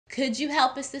could you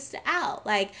help a sister out?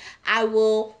 Like, I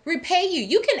will repay you.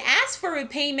 You can ask for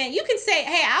repayment. You can say,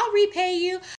 hey, I'll repay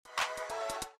you.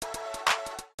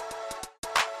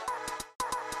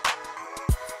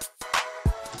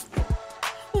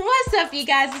 What's up, you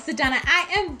guys? It's Adonna. I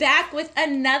am back with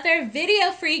another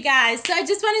video for you guys. So I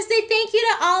just want to say thank you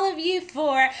to all of you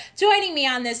for joining me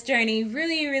on this journey.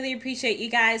 Really appreciate you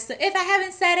guys. So if I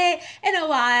haven't said it in a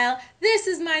while, this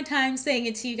is my time saying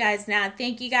it to you guys now.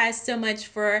 Thank you guys so much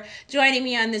for joining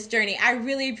me on this journey. I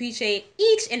really appreciate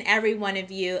each and every one of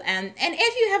you. And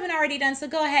if you haven't already done so,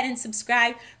 go ahead and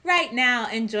subscribe right now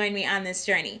and join me on this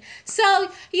journey. So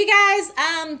you guys,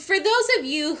 for those of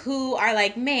you who are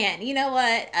like, man, you know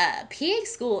what? PA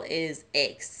school is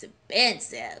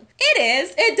expensive.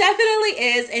 It definitely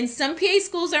is. And some PA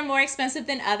schools are more expensive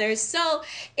than others. So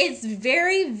it's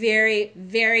very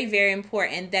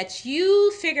important that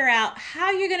you figure out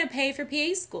how you're going to pay for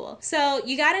PA school. So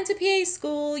you got into PA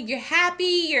school, you're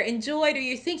happy, you're enjoyed, or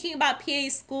you're thinking about PA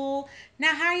school.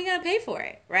 Now, how are you going to pay for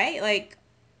it, right? Like,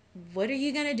 what are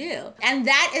you gonna do? And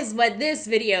that is what this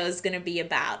video is gonna be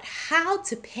about, how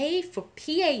to pay for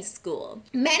PA school.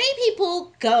 Many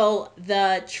people go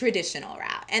the traditional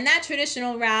route, and that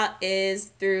traditional route is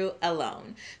through a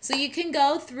loan. So you can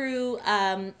go through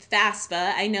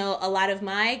FAFSA. I know a lot of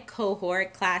my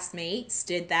cohort classmates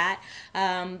did that.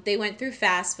 They went through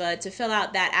FAFSA to fill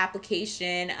out that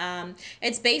application.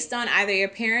 It's based on either your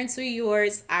parents or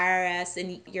yours, IRS,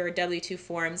 and your W-2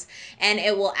 forms, and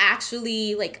it will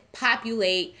actually like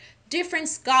populate different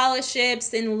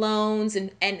scholarships and loans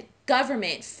and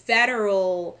government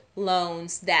federal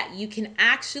loans that you can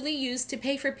actually use to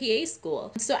pay for PA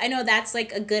school. So I know that's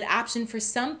like a good option for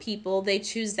some people. They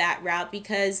choose that route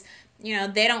because, you know,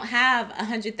 they don't have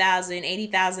 $100,000,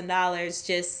 $80,000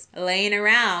 just laying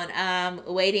around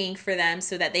waiting for them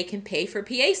so that they can pay for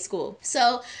PA school.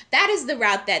 So that is the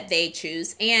route that they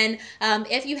choose. And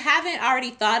if you haven't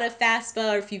already thought of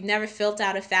FAFSA, or if you've never filled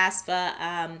out a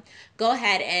FAFSA, go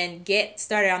ahead and get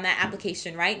started on that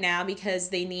application right now, because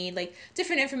they need like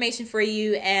different information for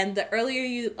you. And the earlier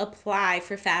you apply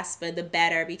for FAFSA, the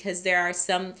better, because there are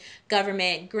some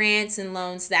government grants and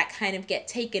loans that kind of get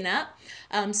taken up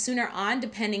sooner on,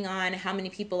 depending on how many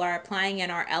people are applying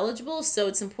and are eligible. So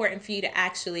it's important for you to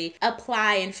actually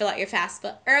apply and fill out your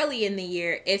FAFSA early in the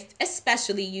year, if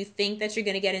especially you think that you're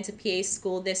going to get into PA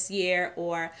school this year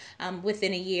or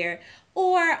within a year,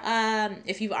 or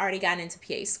if you've already gotten into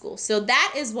PA school. So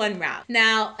that is one route.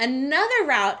 Now, another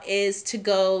route is to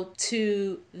go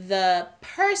to the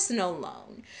personal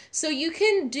loan. So you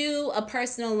can do a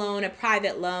personal loan, a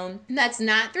private loan that's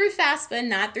not through FAFSA,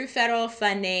 not through federal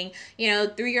funding, you know,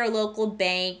 through your local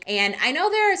bank. And I know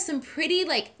there are some pretty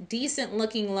like decent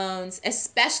looking loans,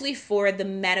 especially for the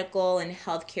medical and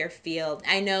healthcare field.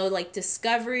 I know like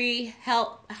Discovery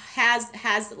Health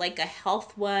has like a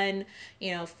health one,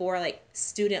 you know, for like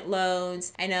student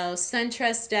loans. I know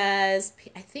SunTrust does.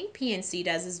 I think PNC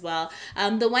does as well.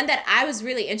 The one that I was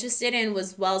really interested in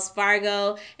was Wells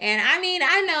Fargo. And I mean,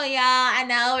 I know y'all, I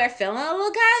know we're feeling a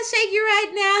little kind of shaky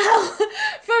right now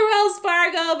for Wells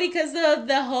Fargo because of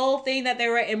the whole thing that they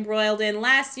were embroiled in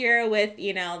last year with,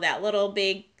 you know, that little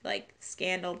big like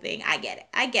scandal thing. I get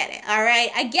it. All right.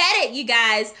 I get it, you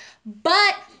guys.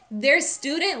 But their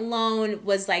student loan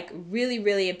was like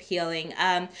really appealing.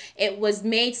 It was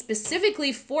made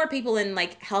specifically for people in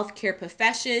like healthcare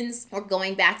professions or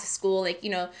going back to school, like,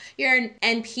 you know, your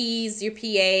NPs, your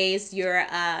PAs, your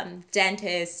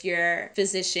dentists, your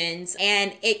physicians.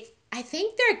 And I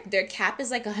think their cap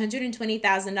is like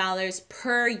 $120,000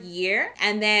 per year.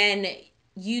 And then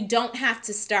you don't have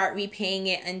to start repaying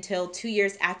it until 2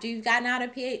 years after you've gotten out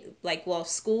of PA, like, well,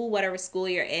 school, whatever school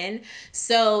you're in.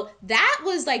 So that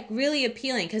was like really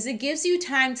appealing because it gives you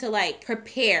time to like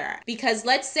prepare. Because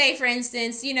let's say, for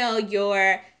instance, you know,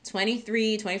 you're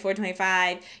 23, 24,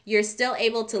 25, you're still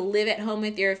able to live at home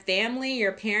with your family,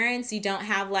 your parents. You don't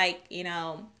have like, you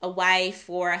know, a wife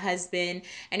or a husband,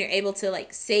 and you're able to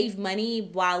like save money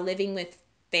while living with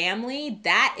family.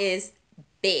 That is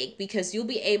big, because you'll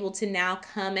be able to now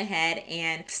come ahead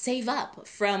and save up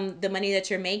from the money that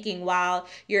you're making while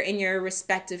you're in your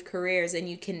respective careers, and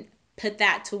you can put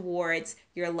that towards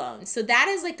your loan. So that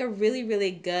is like a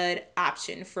really good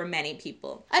option for many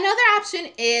people. Another option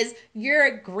is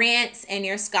your grants and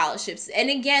your scholarships. And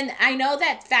again, I know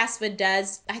that FAFSA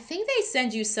does, I think they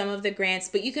send you some of the grants,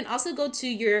 but you can also go to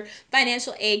your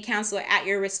financial aid counselor at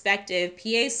your respective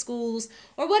PA schools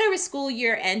or whatever school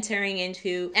you're entering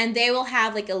into, and they will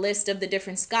have like a list of the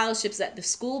different scholarships that the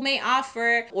school may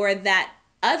offer or that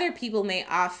Other people may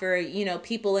offer,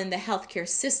 people in the healthcare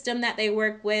system that they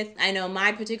work with. I know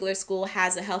my particular school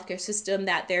has a healthcare system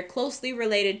that they're closely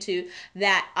related to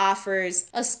that offers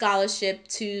a scholarship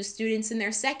to students in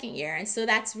their second year. And so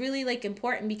that's really like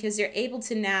important because you're able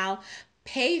to now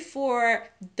pay for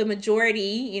the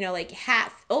majority, like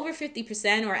half, over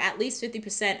 50% or at least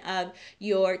 50% of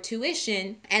your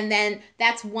tuition. And then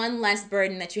that's one less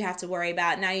burden that you have to worry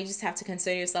about. Now you just have to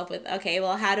concern yourself with, okay,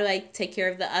 well, how do I take care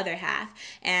of the other half?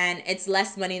 And it's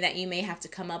less money that you may have to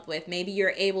come up with. Maybe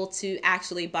you're able to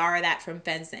actually borrow that from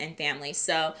friends and family.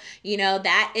 So,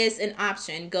 that is an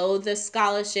option. Go the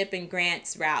scholarship and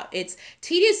grants route. It's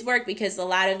tedious work because a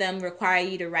lot of them require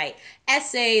you to write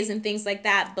essays and things like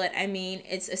that. But I mean,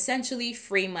 it's essentially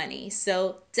free money.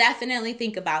 So definitely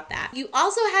think about that. You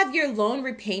also have your loan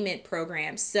repayment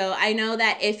programs. So I know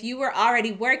that if you were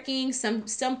already working, some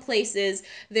places,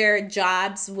 their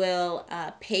jobs will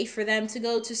pay for them to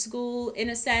go to school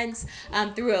in a sense,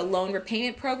 through a loan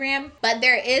repayment program. But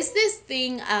there is this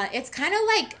thing, it's kind of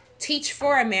like Teach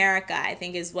for America, I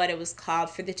think is what it was called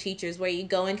for the teachers, where you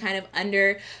go in kind of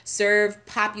underserved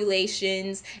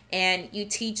populations and you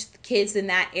teach kids in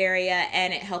that area,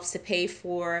 and it helps to pay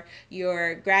for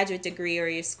your graduate degree or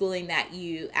your schooling that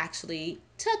you actually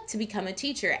took to become a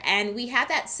teacher. And we have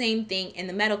that same thing in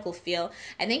the medical field.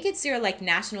 I think it's your like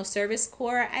National Service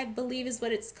Corps, I believe is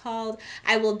what it's called.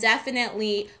 I will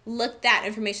definitely look that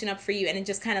information up for you and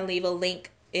just kind of leave a link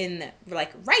in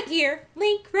like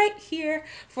link right here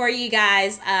for you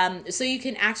guys, so you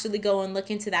can actually go and look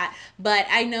into that. But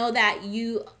I know that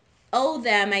you owe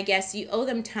them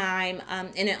time,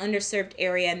 in an underserved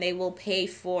area, and they will pay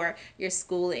for your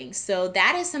schooling. So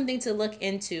that is something to look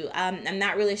into. I'm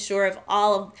not really sure of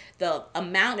all of the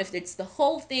amount, if it's the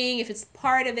whole thing, if it's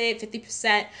part of it,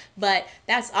 50%, but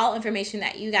that's all information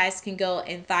that you guys can go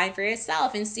and find for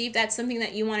yourself and see if that's something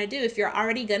that you want to do. If you're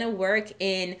already going to work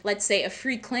in, let's say, a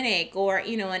free clinic or,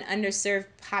 an underserved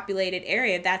populated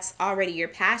area, that's already your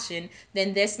passion,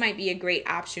 then this might be a great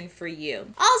option for you.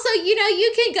 Also,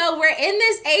 you can go, we're in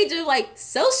this age of like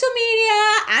social media.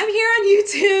 I'm here on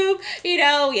YouTube, we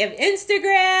have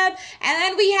Instagram, and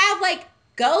then we have like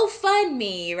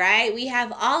GoFundMe, right? We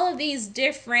have all of these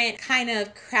different kind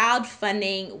of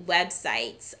crowdfunding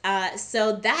websites.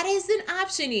 So that is an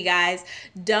option, you guys.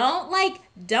 Don't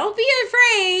be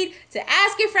afraid to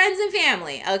ask your friends and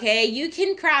family, okay? You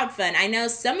can crowdfund. I know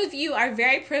some of you are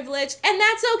very privileged, and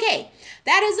that's okay.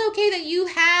 That is okay that you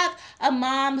have a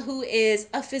mom who is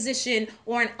a physician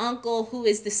or an uncle who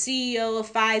is the CEO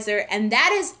of Pfizer, and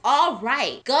that is all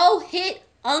right. Go hit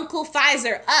Uncle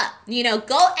Pfizer up.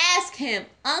 Go ask him,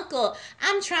 Uncle,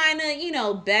 I'm trying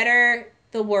to, better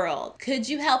the world. Could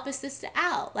you help a sister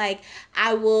out? Like,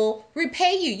 I will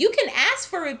repay you. You can ask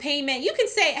for repayment. You can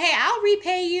say, hey, I'll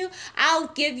repay you. I'll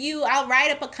write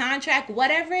up a contract,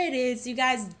 whatever it is. You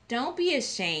guys, don't be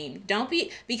ashamed.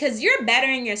 Because you're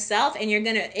bettering yourself, and you're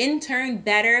going to in turn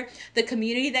better the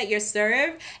community that you're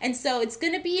served. And so it's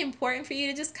going to be important for you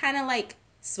to just kind of like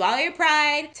swallow your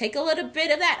pride, take a little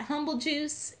bit of that humble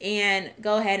juice, and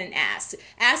go ahead and ask.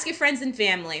 Ask your friends and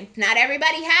family. Not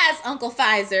everybody has Uncle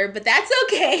Pfizer, but that's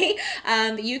okay.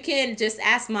 You can just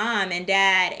ask mom and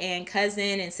dad and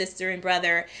cousin and sister and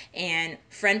brother and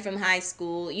friend from high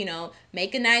school,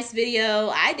 make a nice video.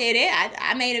 I did it.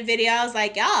 I made a video. I was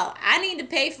like, y'all, I need to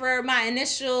pay for my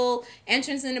initial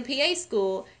entrance into PA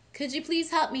school. Could you please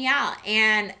help me out?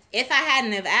 And if I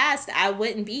hadn't have asked, I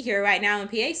wouldn't be here right now in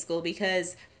PA school,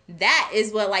 because that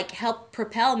is what like helped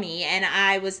propel me, and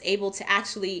I was able to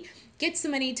actually get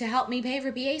somebody to help me pay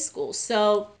for PA school.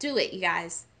 So do it, you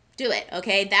guys. Do it,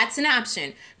 okay? That's an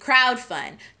option.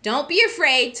 Crowdfund. Don't be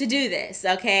afraid to do this,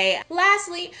 okay?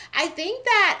 Lastly, I think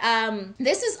that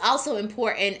this is also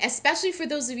important, especially for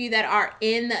those of you that are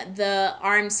in the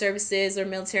armed services or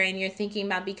military and you're thinking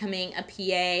about becoming a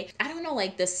PA. I don't know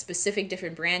like the specific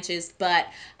different branches, but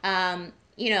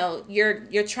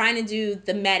you're trying to do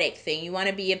the medic thing. You want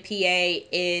to be a PA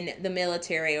in the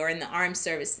military or in the armed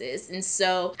services. And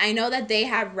so I know that they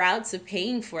have routes of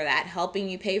paying for that, helping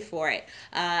you pay for it.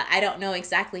 I don't know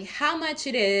exactly how much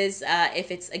it is,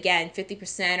 if it's, again,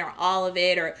 50% or all of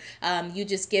it, or you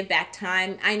just give back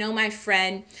time. I know my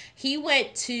friend, he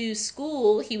went to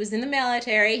school. He was in the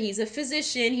military. He's a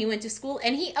physician. He went to school,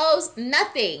 and he owes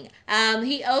nothing.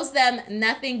 He owes them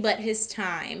nothing but his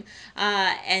time.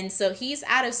 And so he's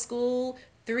out of school,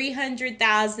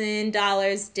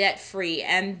 $300,000 debt free,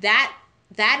 and that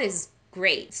is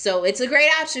great. So it's a great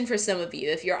option for some of you.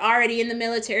 If you're already in the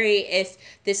military, if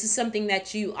this is something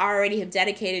that you already have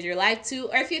dedicated your life to,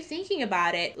 or if you're thinking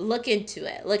about it, look into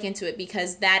it,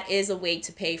 because that is a way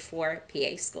to pay for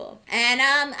PA school. And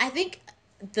I think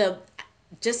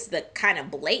just the kind of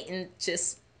blatant,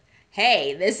 just,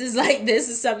 hey, this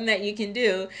is something that you can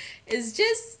do, is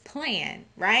just plan,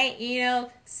 right?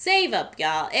 Save up,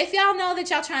 y'all. If y'all know that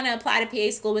y'all trying to apply to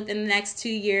PA school within the next 2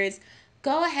 years,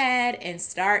 go ahead and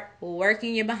start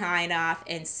working your behind off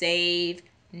and save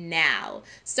now.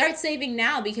 Start saving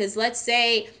now, because let's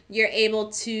say you're able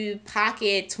to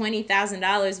pocket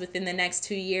 $20,000 within the next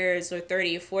 2 years, or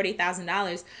 $30,000 or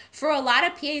 $40,000. For a lot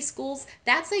of PA schools,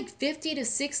 that's like 50 to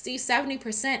 60,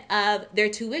 70% of their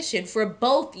tuition for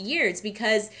both years,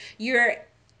 because you're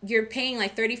paying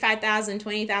like $35,000,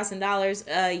 $20,000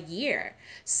 a year.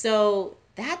 So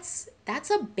that's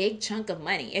a big chunk of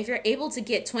money. If you're able to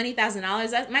get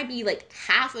 $20,000, that might be like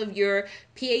half of your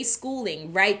PA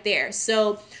schooling right there.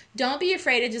 So don't be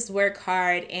afraid to just work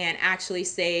hard and actually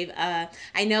save.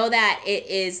 I know that it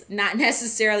is not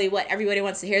necessarily what everybody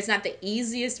wants to hear. It's not the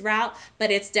easiest route, but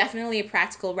it's definitely a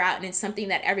practical route, and it's something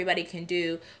that everybody can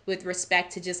do with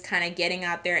respect to just kind of getting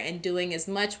out there and doing as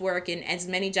much work and as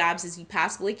many jobs as you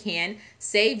possibly can.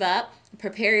 Save up,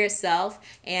 prepare yourself,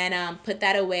 and put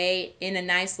that away in a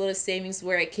nice little savings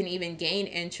where it can even gain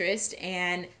interest.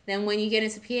 And then when you get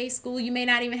into PA school, you may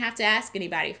not even have to ask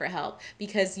anybody for help,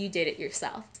 because you did it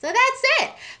yourself. So that's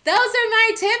it. Those are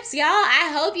my tips, y'all.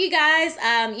 I hope you guys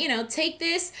take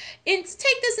this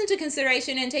into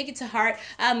consideration and take it to heart.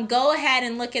 Go ahead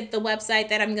and look at the website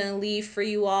that I'm going to leave for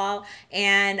you all,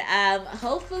 and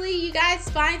hopefully you guys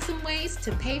find some ways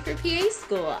to pay for PA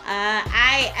school.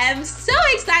 I am so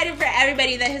excited for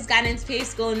everybody that has gotten into PA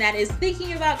school and that is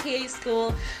thinking about PA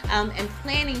school and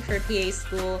planning for PA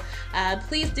school.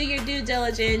 Please do your due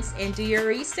diligence and do your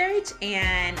research,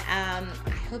 and I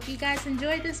hope you guys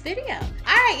enjoyed this video.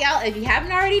 All right, y'all, if you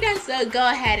haven't already done so, go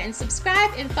ahead and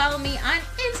subscribe and follow me on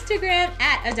Instagram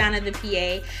at Adonna the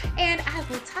PA, and I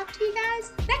will talk to you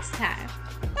guys next time.